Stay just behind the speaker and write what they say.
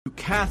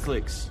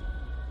Catholics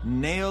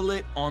nail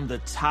it on the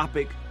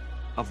topic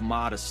of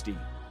modesty.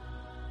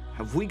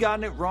 Have we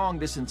gotten it wrong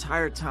this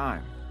entire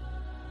time?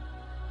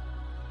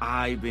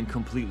 I've been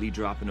completely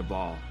dropping the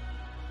ball.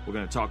 We're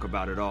going to talk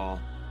about it all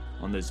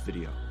on this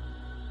video.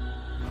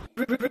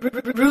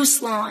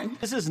 Ruslan.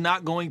 This is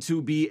not going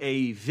to be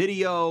a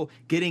video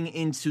getting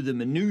into the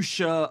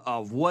minutia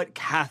of what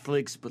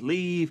Catholics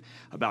believe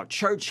about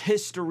church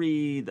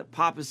history, the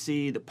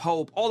papacy, the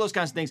Pope, all those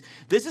kinds of things.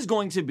 This is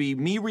going to be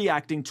me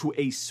reacting to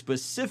a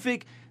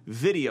specific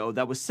video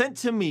that was sent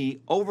to me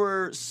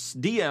over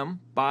DM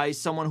by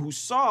someone who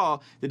saw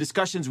the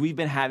discussions we've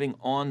been having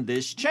on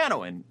this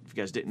channel. And if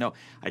you guys didn't know,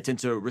 I tend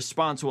to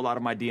respond to a lot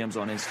of my DMs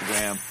on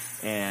Instagram,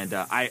 and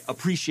I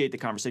appreciate the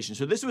conversation.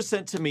 So this was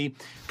sent to me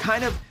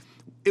kind of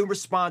in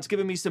response,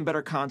 giving me some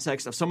better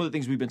context of some of the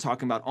things we've been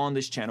talking about on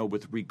this channel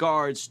with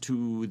regards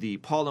to the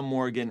Paula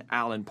Morgan,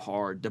 Alan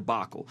Parr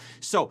debacle.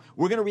 So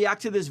we're going to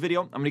react to this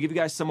video. I'm going to give you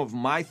guys some of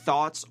my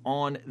thoughts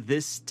on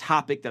this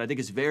topic that I think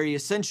is very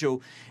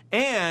essential,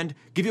 and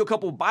give you a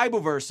couple Bible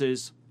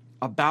verses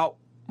about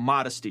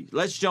modesty.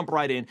 Let's jump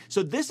right in.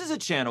 So this is a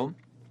channel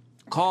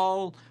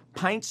called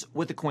Pints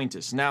with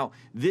Acquaintance. Now,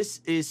 this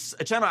is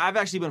a channel I've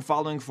actually been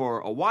following for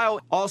a while.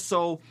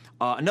 Also,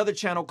 another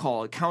channel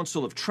called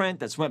Council of Trent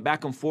that's went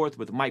back and forth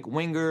with Mike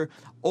Winger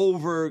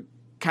over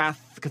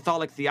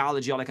Catholic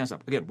theology, all that kind of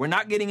stuff. Again, we're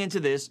not getting into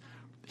this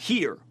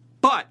here,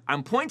 but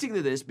I'm pointing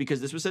to this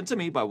because this was sent to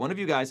me by one of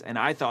you guys, and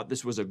I thought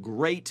this was a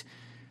great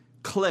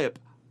clip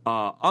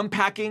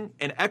unpacking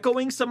and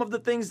echoing some of the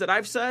things that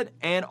I've said,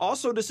 and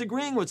also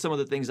disagreeing with some of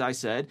the things I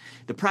said,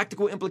 the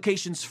practical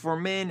implications for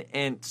men,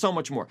 and so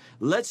much more.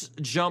 Let's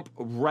jump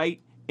right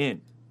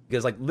in.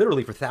 Because, like,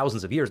 literally for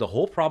thousands of years, the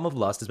whole problem of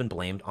lust has been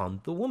blamed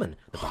on the woman,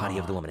 the body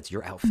of the woman. It's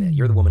your outfit.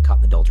 You're the woman caught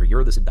in adultery.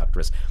 You're the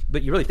seductress.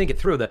 But you really think it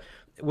through,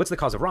 what's the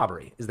cause of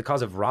robbery? Is the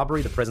cause of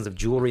robbery the presence of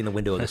jewelry in the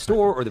window of the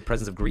store, or the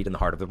presence of greed in the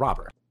heart of the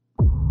robber?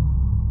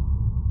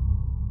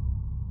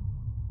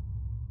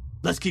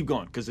 Let's keep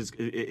going, because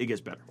it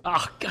gets better.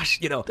 Oh, gosh,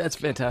 that's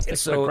fantastic.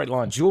 So, What a great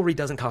line. Jewelry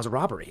doesn't cause a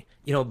robbery.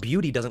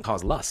 Beauty doesn't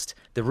cause lust.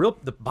 The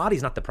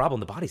body's not the problem.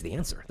 The body's the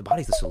answer. The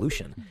body's the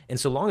solution. And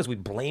so long as we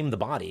blame the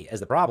body as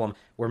the problem,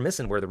 we're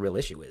missing where the real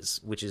issue is,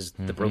 which is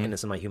the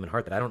brokenness in my human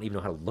heart, that I don't even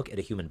know how to look at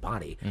a human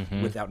body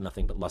without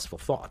nothing but lustful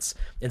thoughts.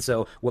 And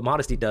so what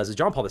modesty does is,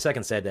 John Paul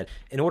II said that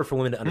in order for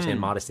women to understand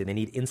modesty, they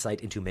need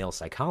insight into male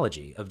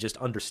psychology, of just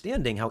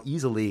understanding how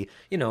easily,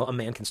 a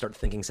man can start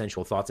thinking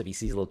sensual thoughts if he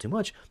sees a little too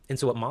much. And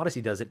so what modesty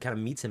does, it kind of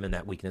meets him in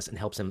that weakness and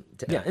helps him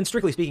to, and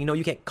strictly speaking,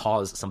 you can't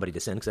cause somebody to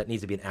sin, because that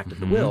needs to be an act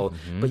of the will,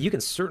 but you can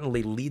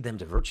certainly lead them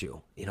to virtue,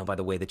 by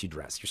the way that you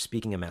dress. You're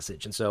speaking a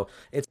message. And so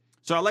it's...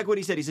 So I like what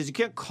he said. He says you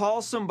can't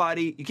cause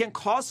somebody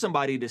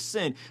to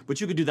sin,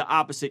 but you can do the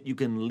opposite. You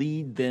can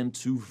lead them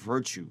to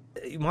virtue.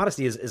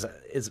 Modesty is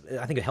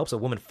I think it helps a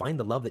woman find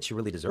the love that she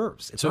really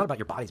deserves. It's not about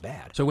your body's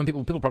bad. So when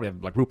people probably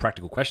have like real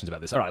practical questions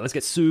about this. All right, let's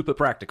get super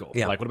practical.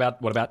 Yeah. Like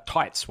what about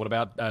tights? What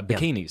about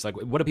bikinis? Like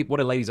what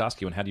do ladies ask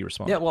you, and how do you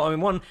respond? Yeah, well, I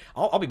mean,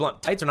 I'll be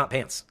blunt. Tights are not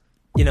pants.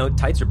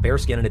 Tights are bare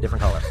skin in a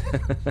different color.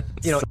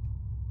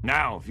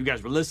 Now, if you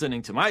guys were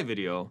listening to my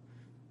video,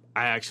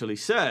 I actually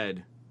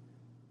said,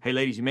 hey,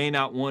 ladies, you may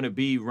not want to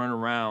be running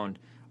around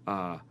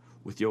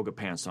with yoga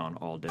pants on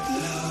all day.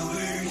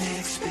 Lowered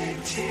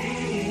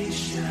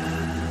expectations.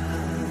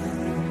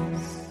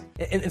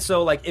 And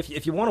so, like,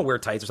 if you want to wear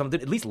tights or something,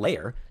 at least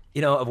layer,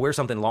 wear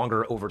something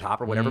longer over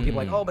top or whatever.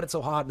 People are like, oh, but it's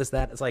so hot, this,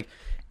 that. It's like,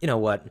 you know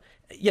what?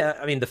 Yeah,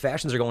 I mean, the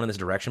fashions are going in this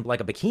direction, but like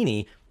a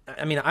bikini,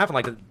 I mean, I often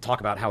like to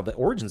talk about how the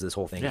origins of this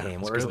whole thing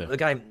came. Whereas the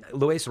guy,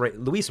 Louis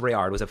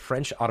Réard, was a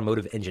French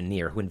automotive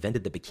engineer who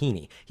invented the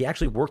bikini. He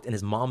actually worked in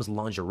his mom's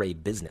lingerie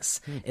business.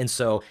 And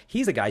so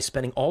he's a guy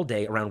spending all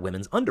day around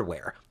women's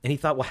underwear. And he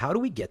thought, well, how do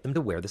we get them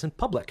to wear this in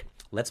public?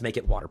 Let's make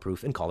it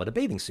waterproof and call it a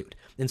bathing suit.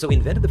 And so he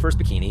invented the first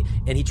bikini,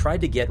 and he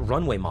tried to get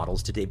runway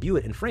models to debut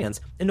it in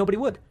France, and nobody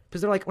would. Because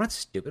they're like, we're not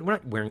stupid. We're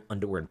not wearing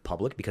underwear in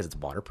public because it's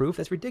waterproof.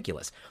 That's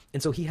ridiculous.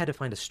 And so he had to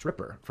find a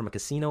stripper from a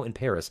casino in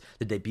Paris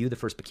to debut the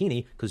first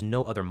bikini, because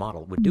no other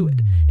model would do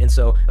it. And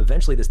so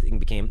eventually this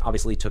thing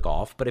obviously took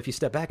off. But if you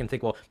step back and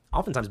think, well,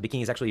 oftentimes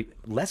bikini is actually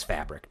less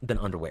fabric than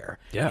underwear.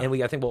 Yeah. And we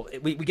gotta think, well,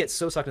 we get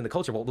so sucked into the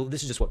culture. Well,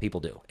 this is just what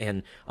people do.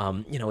 And,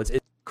 it's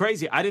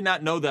crazy. I did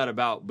not know that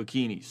about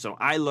bikinis, so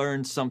I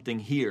learned something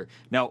here.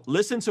 Now,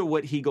 listen to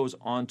what he goes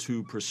on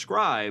to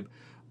prescribe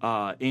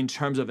in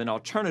terms of an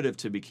alternative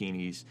to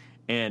bikinis,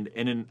 and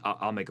then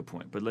I'll make a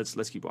point. But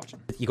let's keep watching.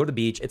 You go to the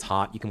beach, it's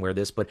hot, you can wear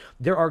this, but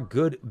there are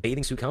good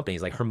bathing suit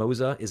companies. Like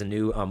Hermosa is a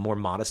new, more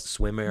modest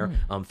swimwear,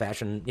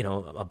 fashion, a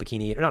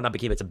bikini, not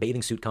bikini, but it's a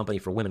bathing suit company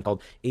for women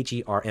called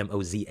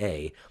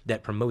Hermoza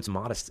that promotes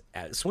modest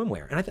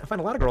swimwear. And I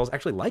find a lot of girls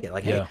actually like it.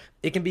 Like, hey,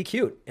 it can be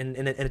cute and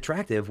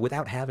attractive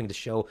without having to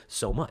show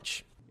so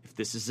much. If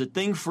this is a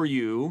thing for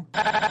you,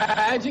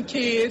 hide your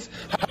kids,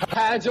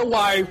 hide your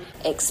wife.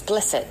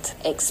 Explicit.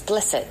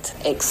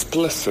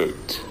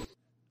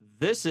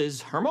 This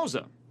is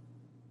Hermosa.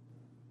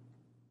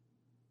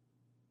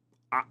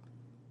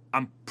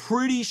 I'm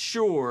pretty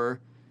sure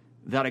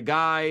that a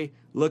guy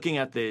looking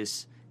at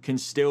this can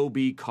still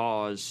be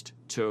caused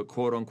to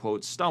quote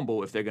unquote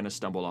stumble if they're going to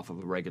stumble off of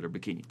a regular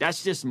bikini.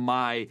 That's just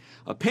my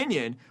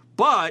opinion,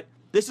 but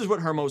this is what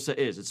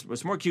Hermosa is.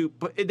 It's more cute,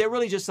 but they're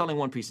really just selling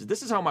one pieces.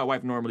 This is how my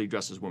wife normally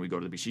dresses when we go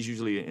to the beach. She's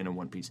usually in a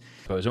one piece.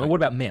 What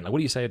about men? Like, what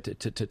do you say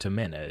to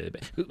men?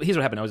 Here's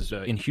what happened. I was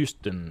in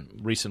Houston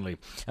recently,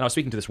 and I was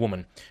speaking to this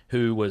woman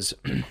who was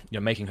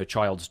making her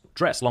child's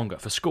dress longer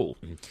for school.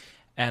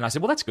 And I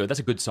said, well, that's good. That's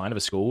a good sign of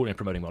a school in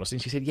promoting modesty.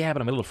 And she said, yeah,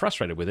 but I'm a little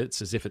frustrated with it.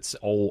 It's as if it's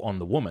all on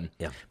the woman.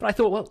 Yeah. But I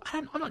thought, well,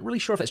 I'm not really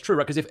sure if that's true,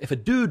 right? Because if a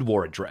dude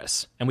wore a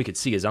dress and we could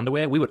see his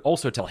underwear, we would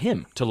also tell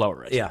him to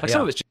lower it. Yeah.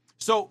 Some of it's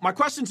So my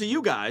question to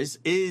you guys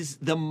is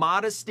the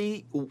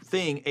modesty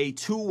thing a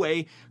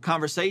two-way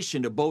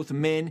conversation? Do both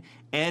men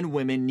and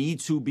women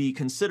need to be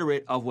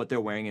considerate of what they're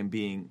wearing and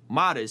being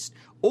modest,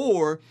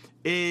 or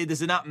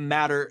does it not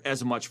matter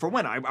as much for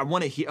women? I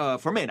want to hear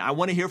for men. I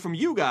want to hear from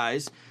you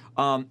guys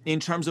in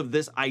terms of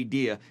this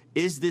idea.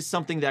 Is this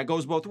something that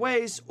goes both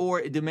ways,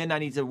 or do men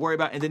not need to worry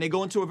about? And then they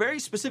go into a very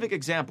specific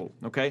example,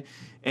 okay?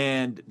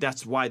 And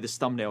that's why this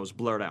thumbnail is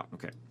blurred out,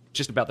 okay?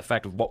 just about the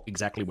fact of what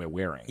exactly we're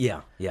wearing.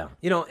 Yeah.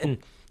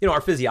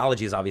 Our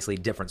physiology is obviously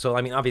different. So,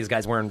 I mean, obviously,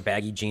 guy's wearing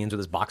baggy jeans with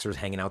his boxers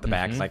hanging out the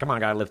back. It's like, come on,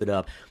 gotta lift it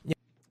up.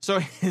 So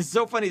it's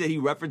so funny that he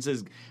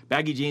references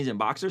baggy jeans and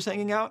boxers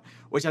hanging out,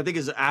 which I think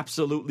is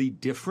absolutely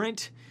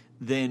different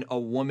than a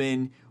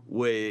woman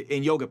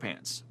in yoga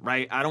pants,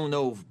 right? I don't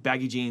know if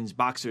baggy jeans,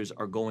 boxers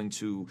are going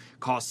to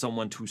cause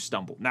someone to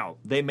stumble. Now,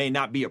 they may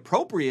not be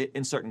appropriate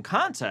in certain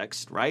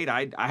contexts, right?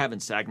 I haven't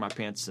sagged my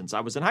pants since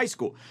I was in high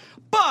school,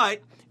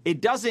 but it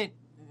doesn't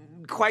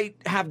quite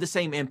have the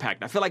same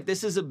impact. I feel like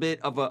this is a bit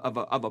of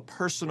a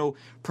personal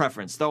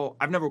preference, though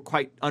I've never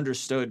quite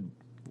understood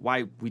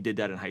why we did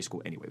that in high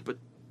school anyway. But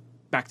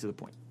back to the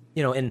point.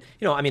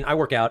 I mean, I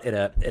work out at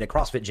a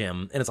CrossFit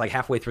gym, and it's like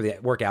halfway through the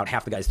workout,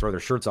 half the guys throw their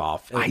shirts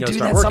off. And, I do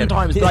that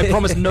sometimes, but I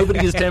promise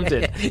nobody is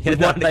tempted with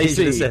what they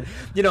see. And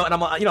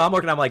I'm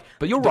working. I'm like,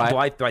 but you're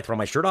right. Do I throw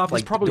my shirt off?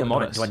 It's probably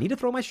immodest. Do I need to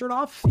throw my shirt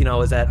off?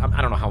 Is that I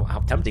don't know how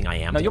tempting I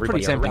am. No, you're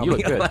pretty tempting. You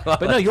look good,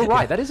 but no, you're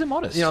right. That is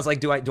immodest. It's like,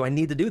 do I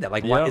need to do that?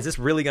 Like, why is this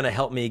really going to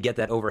help me get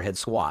that overhead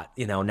squat?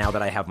 Now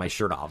that I have my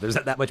shirt off, there's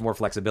that much more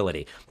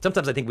flexibility.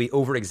 Sometimes I think we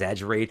over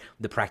exaggerate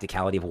the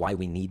practicality of why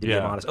we need to be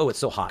immodest. Oh, it's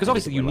so hot. Because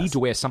obviously you need to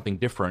wear something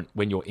different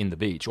when you're in the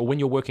beach or when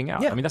you're working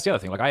out. I mean, that's the other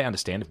thing. Like, I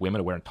understand if women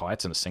are wearing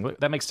tights and a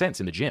singlet, that makes sense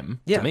in the gym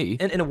to me.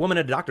 And a woman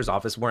at a doctor's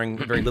office wearing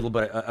very little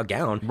but a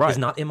gown is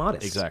not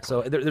immodest. Exactly.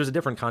 So there's a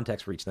different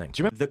context for each thing.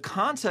 Do you remember the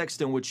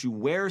context in which you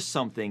wear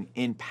something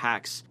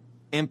impacts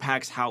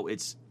how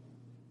it's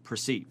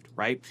perceived,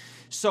 right?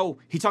 So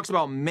he talks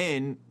about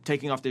men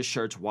taking off their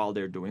shirts while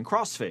they're doing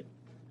CrossFit.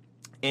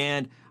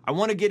 And I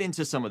want to get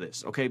into some of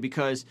this, okay?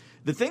 Because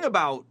the thing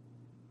about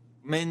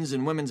men's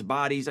and women's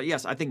bodies,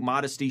 yes, I think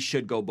modesty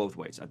should go both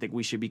ways. I think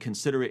we should be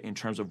considerate in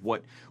terms of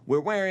what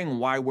we're wearing,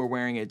 why we're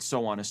wearing it,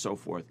 so on and so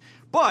forth.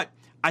 But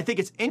I think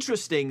it's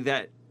interesting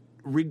that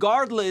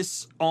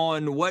regardless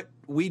on what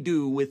we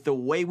do with the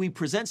way we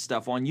present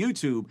stuff on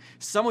YouTube,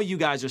 some of you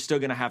guys are still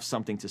going to have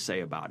something to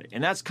say about it.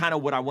 And that's kind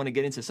of what I want to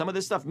get into. Some of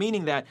this stuff,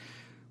 meaning that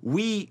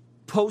we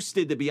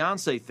posted the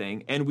Beyonce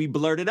thing and we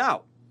blurted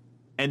out.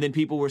 And then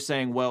people were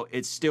saying, well,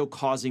 it's still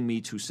causing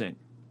me to sin.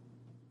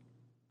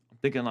 I'm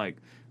thinking like,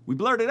 we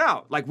blurted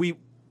out. Like we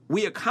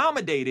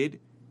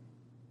accommodated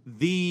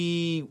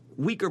the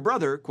weaker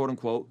brother, quote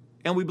unquote,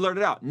 and we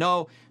blurted out.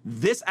 No,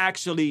 this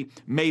actually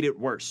made it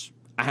worse.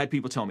 I had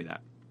people tell me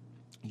that.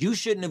 You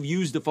shouldn't have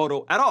used the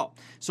photo at all.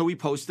 So we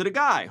posted a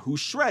guy who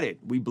shredded.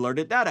 We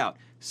blurted that out.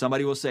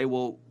 Somebody will say,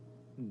 well,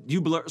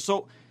 you blur.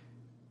 So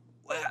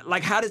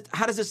like, how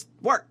does this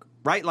work,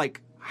 right?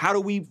 Like, how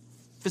do we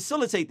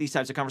facilitate these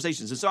types of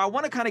conversations? And so I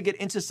want to kind of get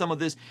into some of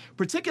this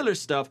particular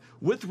stuff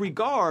with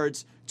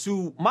regards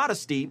to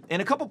modesty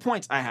and a couple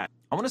points I had.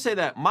 I want to say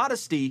that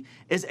modesty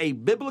is a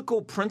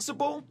biblical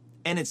principle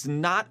and it's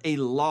not a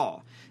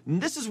law.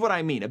 And this is what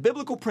I mean. A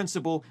biblical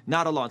principle,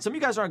 not a law. And some of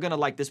you guys aren't going to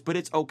like this, but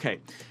it's okay.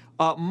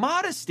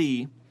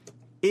 Modesty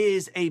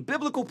is a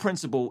biblical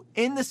principle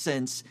in the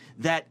sense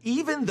that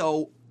even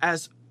though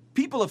as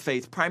people of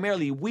faith,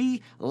 primarily,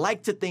 we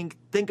like to think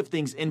of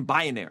things in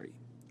binary,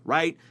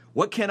 right?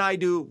 What can I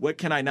do? What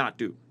can I not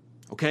do?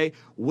 Okay?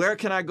 Where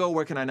can I go?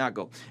 Where can I not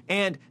go?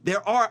 And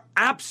there are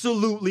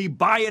absolutely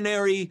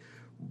binary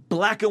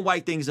black and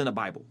white things in the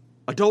Bible.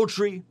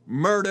 Adultery,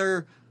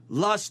 murder,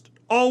 lust,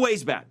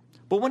 always bad.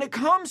 But when it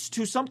comes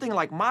to something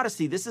like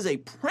modesty, this is a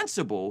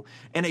principle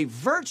and a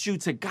virtue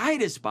to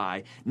guide us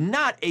by,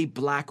 not a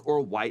black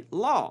or white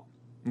law.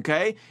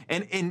 Okay?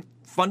 And in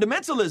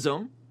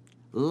fundamentalism,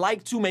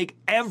 like to make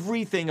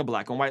everything a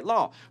black and white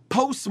law.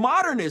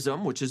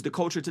 Postmodernism, which is the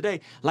culture today,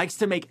 likes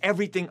to make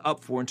everything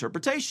up for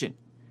interpretation,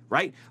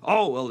 right?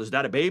 Oh, well, is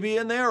that a baby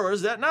in there or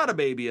is that not a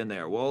baby in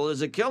there? Well,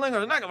 is it killing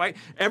or not? Right?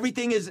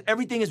 Everything is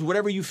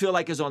whatever you feel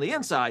like is on the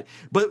inside.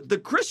 But the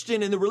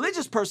Christian and the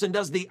religious person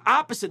does the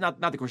opposite,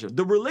 not the Christian.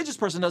 The religious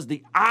person does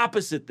the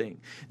opposite thing.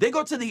 They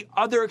go to the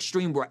other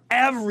extreme where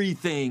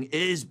everything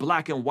is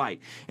black and white.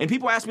 And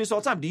people ask me this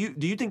all the time, do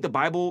you think the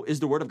Bible is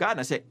the word of God?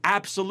 And I say,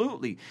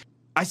 absolutely.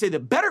 I say the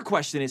better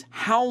question is,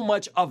 how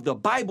much of the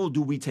Bible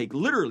do we take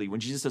literally?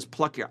 When Jesus says,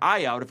 pluck your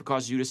eye out if it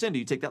causes you to sin, do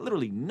you take that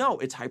literally? No,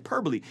 it's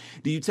hyperbole.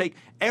 Do you take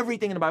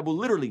everything in the Bible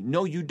literally?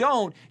 No, you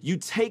don't. You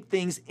take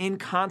things in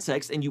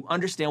context and you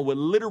understand what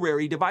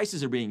literary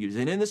devices are being used.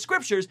 And in the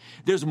scriptures,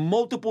 there's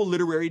multiple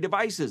literary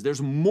devices.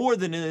 There's more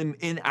than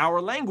in our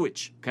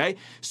language, okay?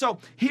 So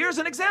here's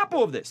an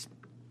example of this.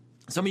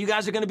 Some of you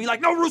guys are going to be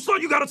like, no,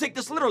 Ruslan, you got to take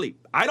this literally.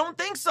 I don't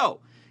think so.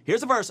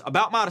 Here's a verse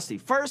about modesty.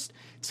 1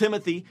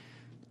 Timothy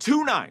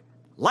 2:9.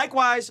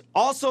 Likewise,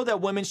 also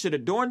that women should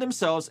adorn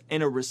themselves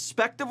in a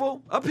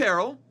respectable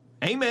apparel.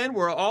 Amen.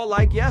 We're all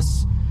like,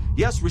 yes,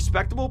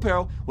 respectable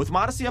apparel with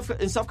modesty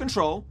and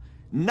self-control,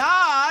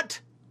 not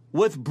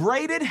with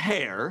braided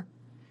hair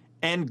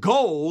and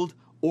gold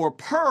or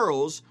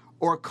pearls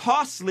or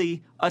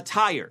costly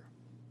attire.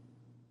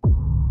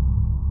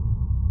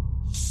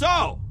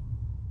 So,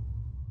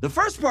 the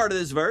first part of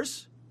this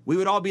verse, we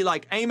would all be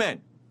like,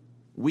 amen.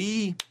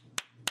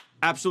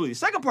 Absolutely. The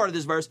second part of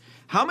this verse,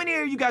 how many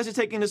of you guys are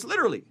taking this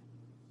literally?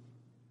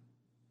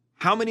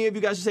 How many of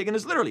you guys are taking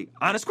this literally?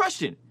 Honest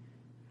question.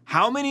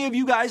 How many of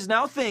you guys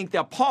now think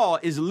that Paul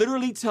is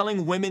literally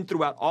telling women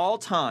throughout all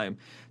time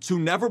to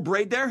never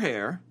braid their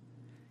hair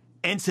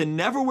and to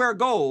never wear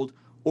gold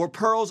or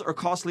pearls or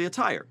costly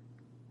attire?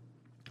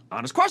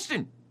 Honest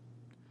question.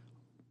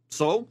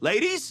 So,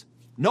 ladies,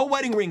 no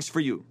wedding rings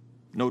for you.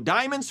 No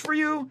diamonds for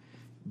you.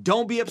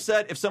 Don't be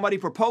upset if somebody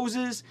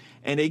proposes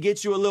and they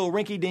get you a little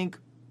rinky-dink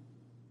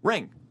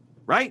ring,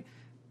 right?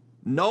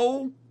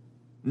 No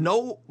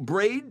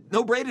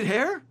braided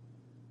hair?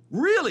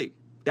 Really?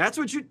 That's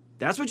what you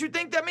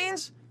think that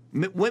means?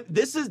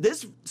 This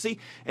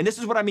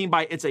is what I mean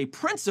by it's a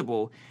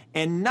principle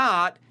and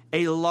not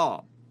a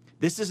law.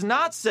 This does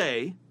not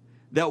say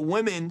that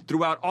women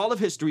throughout all of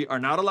history are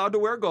not allowed to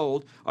wear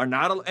gold,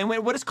 and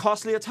what is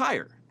costly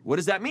attire? What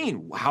does that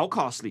mean? How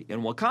costly?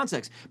 In what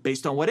context?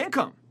 Based on what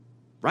income,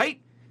 right?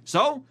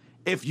 So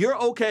if you're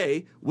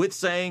okay with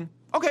saying,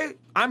 okay,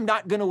 I'm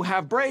not going to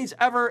have braids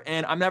ever,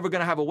 and I'm never going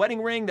to have a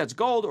wedding ring that's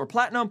gold or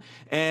platinum,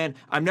 and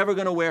I'm never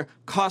going to wear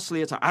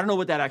costly attire. I don't know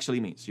what that actually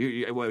means.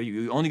 You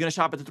only going to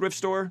shop at the thrift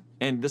store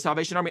and the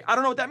Salvation Army? I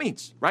don't know what that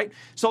means, right?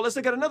 So let's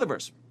look at another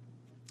verse.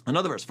 1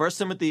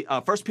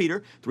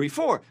 Peter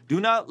 3:4. Do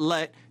not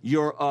let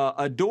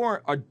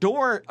your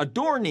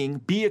adorning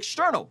be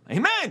external.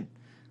 Amen.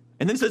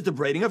 And then it says the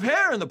braiding of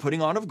hair and the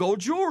putting on of gold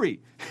jewelry.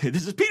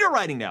 This is Peter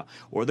writing now.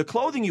 Or the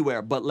clothing you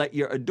wear, but let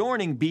your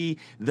adorning be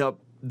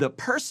the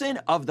person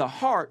of the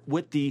heart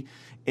with the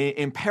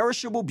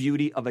imperishable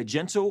beauty of a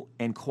gentle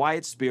and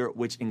quiet spirit,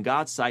 which in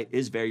God's sight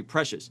is very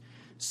precious.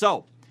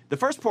 So the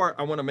first part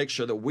I want to make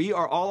sure that we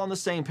are all on the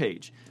same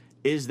page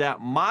is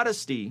that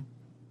modesty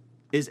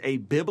is a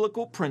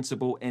biblical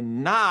principle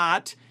and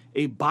not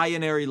a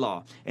binary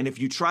law. And if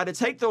you try to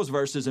take those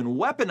verses and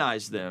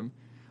weaponize them,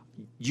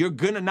 you're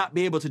going to not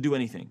be able to do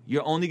anything.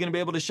 You're only going to be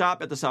able to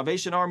shop at the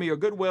Salvation Army or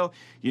Goodwill.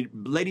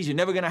 Ladies, you're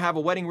never going to have a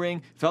wedding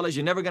ring. Fellas,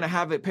 you're never going to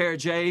have a pair of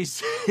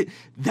J's.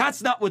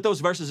 That's not what those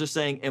verses are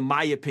saying, in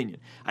my opinion.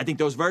 I think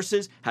those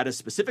verses had a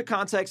specific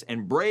context,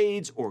 and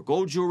braids or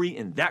gold jewelry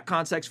in that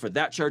context for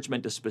that church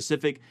meant a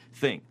specific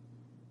thing.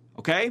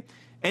 Okay?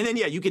 And then,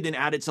 you could then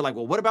add it to like,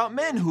 well, what about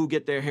men who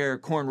get their hair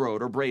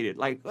cornrowed or braided?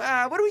 Like, what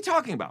are we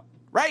talking about?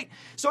 Right?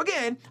 So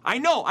again, I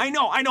know.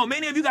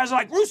 Many of you guys are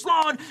like,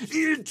 Ruslan,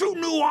 you're too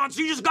nuanced.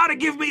 You just got to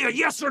give me a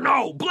yes or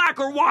no, black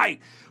or white.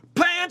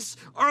 Pants,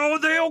 are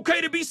they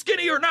okay to be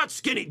skinny or not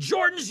skinny?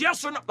 Jordans,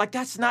 yes or no? Like,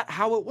 that's not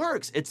how it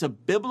works. It's a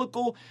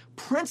biblical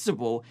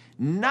principle,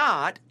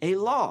 not a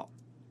law.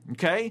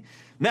 Okay?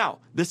 Now,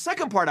 the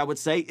second part I would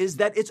say is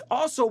that it's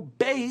also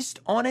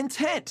based on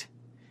intent.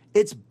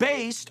 It's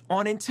based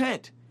on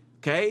intent.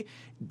 Okay?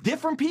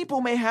 Different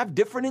people may have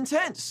different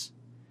intents.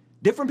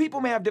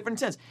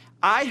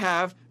 I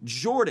have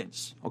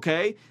Jordans,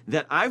 okay,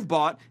 that I've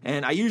bought,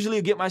 and I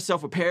usually get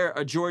myself a pair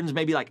of Jordans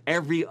maybe like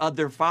every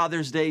other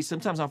Father's Day.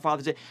 Sometimes on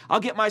Father's Day, I'll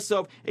get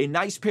myself a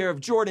nice pair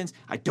of Jordans.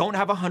 I don't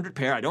have 100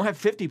 pair. I don't have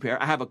 50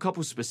 pair. I have a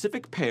couple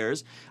specific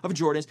pairs of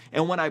Jordans,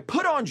 and when I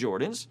put on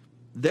Jordans,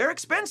 they're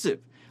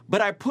expensive,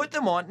 but I put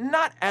them on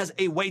not as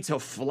a way to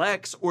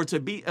flex or to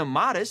be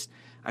immodest.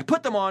 I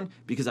put them on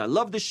because I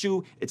love the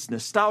shoe. It's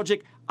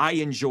nostalgic. I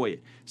enjoy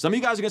it. Some of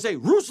you guys are going to say,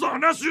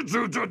 Ruslan, that's you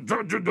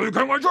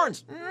can't wear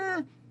Jordans.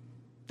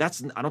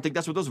 I don't think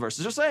that's what those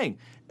verses are saying.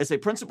 It's a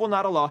principle,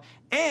 not a law,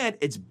 and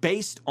it's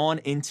based on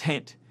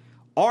intent.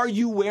 Are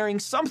you wearing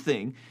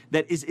something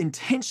that is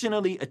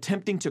intentionally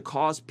attempting to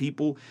cause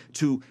people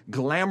to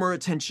glamour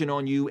attention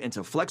on you and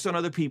to flex on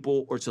other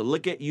people or to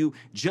look at you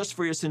just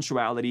for your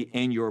sensuality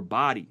and your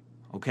body?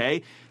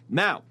 Okay?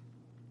 Now,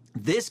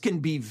 this can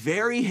be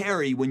very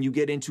hairy when you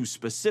get into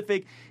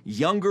specific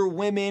younger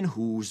women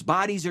whose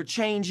bodies are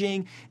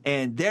changing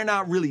and they're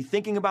not really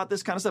thinking about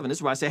this kind of stuff. And this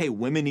is why I say, hey,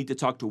 women need to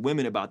talk to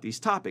women about these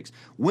topics.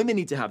 Women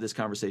need to have this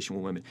conversation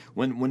with women.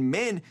 When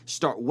men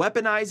start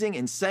weaponizing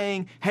and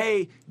saying,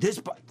 hey,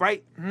 this,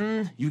 right,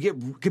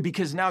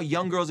 because now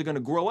young girls are going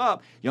to grow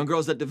up, young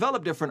girls that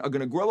develop different are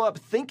going to grow up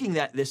thinking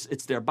that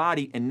it's their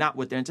body and not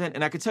what their intent.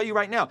 And I can tell you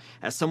right now,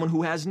 as someone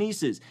who has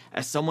nieces,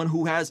 as someone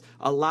who has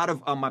a lot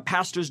of my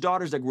pastor's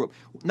daughters that grew up,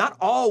 not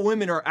all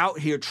women are out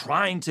here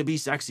trying to be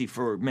sexy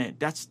for men.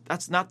 That's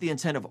not the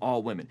intent of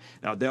all women.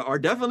 Now, there are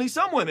definitely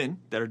some women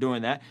that are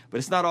doing that, but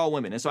it's not all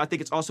women. And so I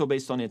think it's also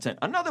based on the intent.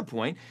 Another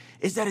point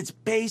is that it's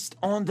based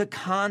on the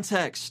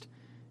context.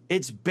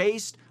 It's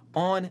based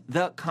on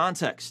the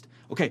context.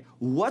 Okay,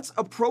 what's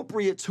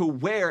appropriate to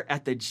wear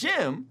at the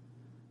gym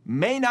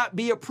may not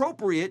be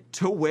appropriate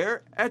to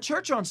wear at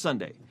church on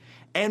Sunday.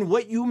 And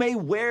what you may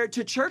wear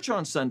to church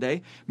on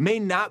Sunday may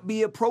not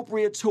be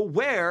appropriate to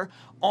wear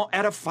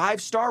at a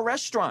 5-star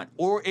restaurant,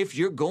 or if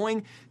you're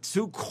going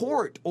to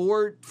court,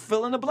 or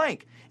fill in the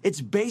blank. It's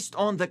based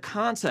on the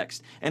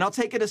context. And I'll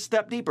take it a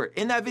step deeper.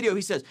 In that video,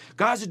 he says,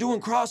 guys are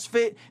doing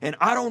CrossFit, and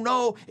I don't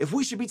know if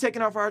we should be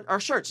taking off our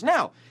shirts.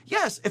 Now,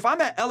 yes, if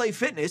I'm at LA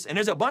Fitness and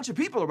there's a bunch of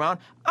people around,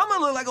 I'm going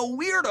to look like a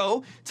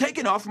weirdo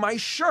taking off my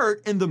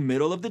shirt in the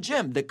middle of the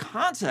gym. The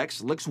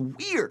context looks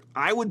weird.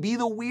 I would be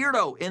the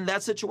weirdo in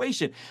that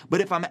situation. But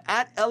if I'm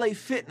at LA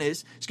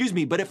Fitness,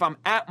 but if I'm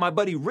at my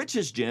buddy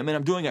Rich's gym and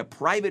I'm doing a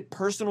private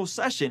personal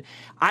session,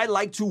 I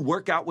like to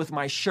work out with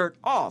my shirt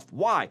off.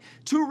 Why?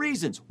 2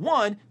 reasons.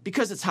 1,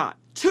 because it's hot.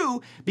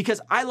 2, because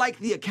I like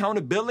the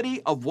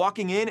accountability of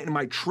walking in and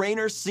my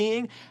trainer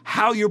seeing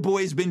how your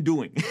boy's been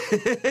doing,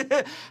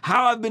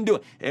 how I've been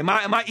doing. Am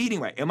I eating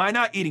right? Am I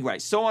not eating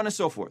right? So on and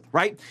so forth,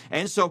 right?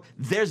 And so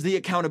there's the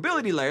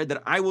accountability layer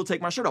that I will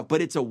take my shirt off,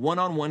 but it's a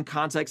one-on-one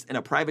context in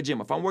a private gym.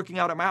 If I'm working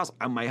out at my house,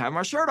 I might have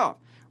my shirt off.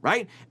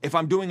 Right? If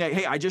I'm doing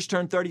hey, I just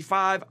turned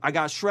 35, I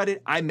got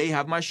shredded, I may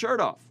have my shirt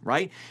off,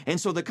 right?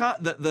 And so the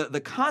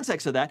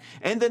context of that.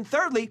 And then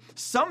thirdly,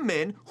 some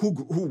men who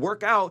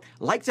work out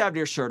like to have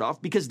their shirt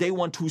off because they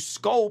want to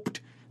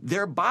sculpt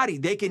their body.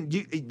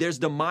 There's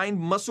the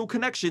mind-muscle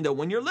connection that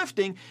when you're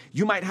lifting,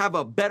 you might have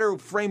a better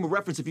frame of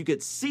reference if you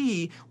could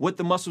see what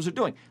the muscles are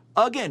doing.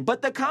 Again,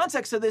 but the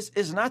context of this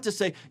is not to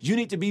say you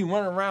need to be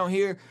running around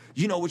here,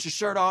 with your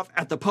shirt off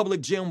at the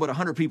public gym with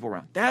 100 people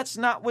around. That's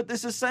not what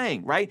this is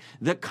saying, right?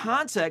 The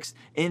context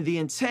and the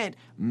intent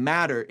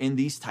matter in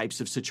these types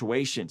of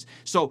situations.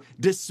 So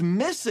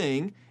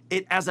dismissing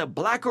it as a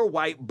black or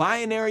white,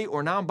 binary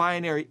or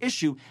non-binary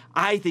issue,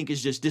 I think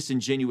is just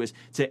disingenuous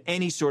to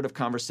any sort of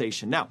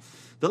conversation. Now,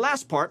 the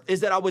last part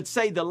is that I would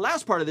say the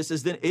last part of this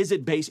is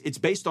it's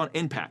based on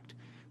impact.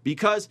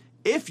 Because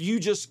if you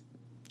just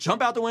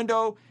jump out the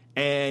window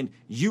and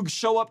you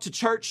show up to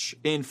church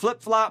in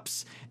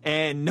flip-flops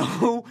and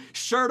no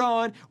shirt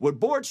on with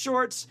board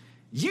shorts,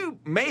 you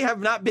may have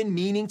not been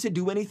meaning to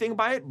do anything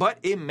by it, but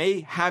it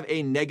may have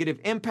a negative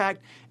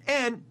impact.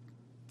 And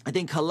I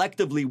think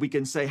collectively we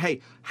can say,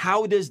 hey,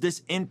 how does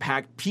this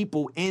impact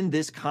people in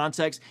this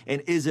context,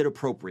 and is it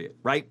appropriate,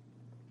 right?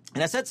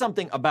 And I said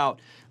something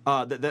about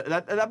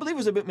that I believe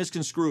was a bit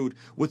misconstrued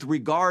with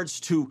regards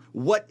to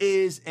what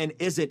is and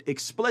isn't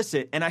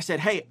explicit. And I said,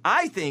 hey,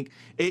 I think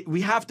we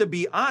have to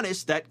be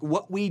honest that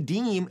what we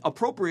deem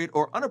appropriate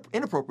or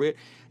inappropriate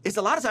is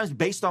a lot of times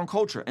based on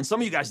culture. And some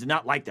of you guys did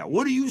not like that.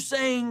 What are you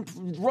saying?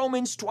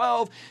 Romans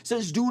 12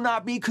 says, do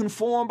not be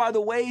conformed by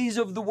the ways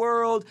of the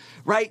world,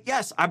 right?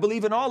 Yes, I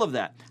believe in all of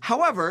that.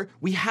 However,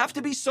 we have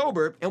to be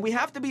sober and we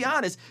have to be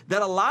honest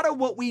that a lot of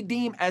what we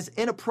deem as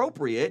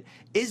inappropriate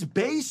is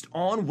based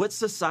on what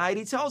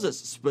society tells us,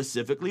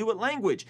 specifically with language.